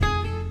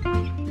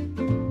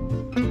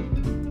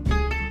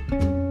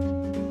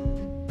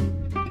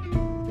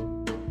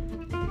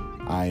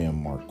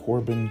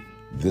Corbin.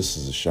 This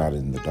is a Shot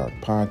in the Dark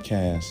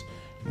podcast.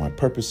 My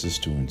purpose is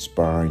to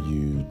inspire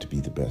you to be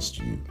the best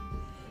you.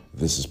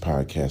 This is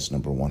podcast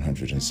number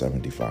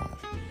 175.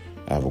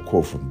 I have a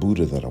quote from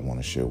Buddha that I want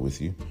to share with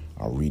you.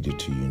 I'll read it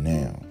to you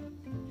now.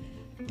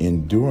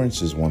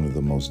 Endurance is one of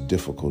the most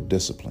difficult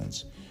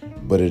disciplines,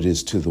 but it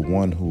is to the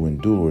one who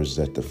endures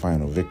that the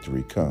final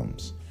victory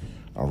comes.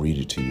 I'll read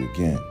it to you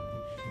again.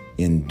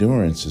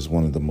 Endurance is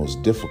one of the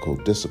most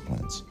difficult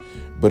disciplines,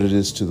 but it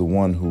is to the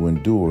one who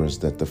endures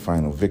that the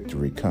final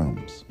victory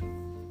comes.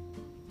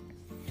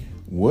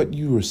 What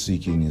you are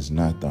seeking is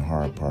not the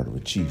hard part of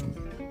achievement.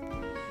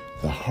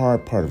 The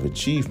hard part of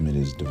achievement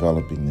is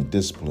developing the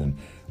discipline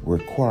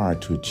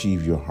required to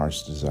achieve your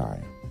heart's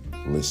desire.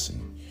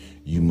 Listen,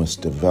 you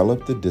must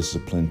develop the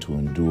discipline to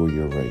endure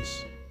your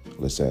race.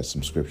 Let's add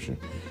some scripture.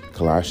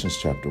 Colossians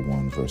chapter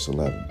 1, verse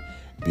 11.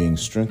 Being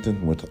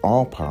strengthened with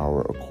all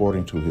power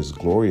according to his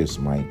glorious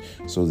might,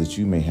 so that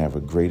you may have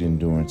a great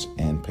endurance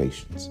and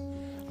patience.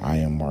 I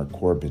am Mark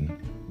Corbin.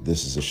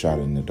 This is a Shot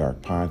in the Dark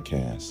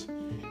podcast.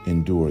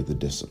 Endure the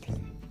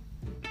discipline.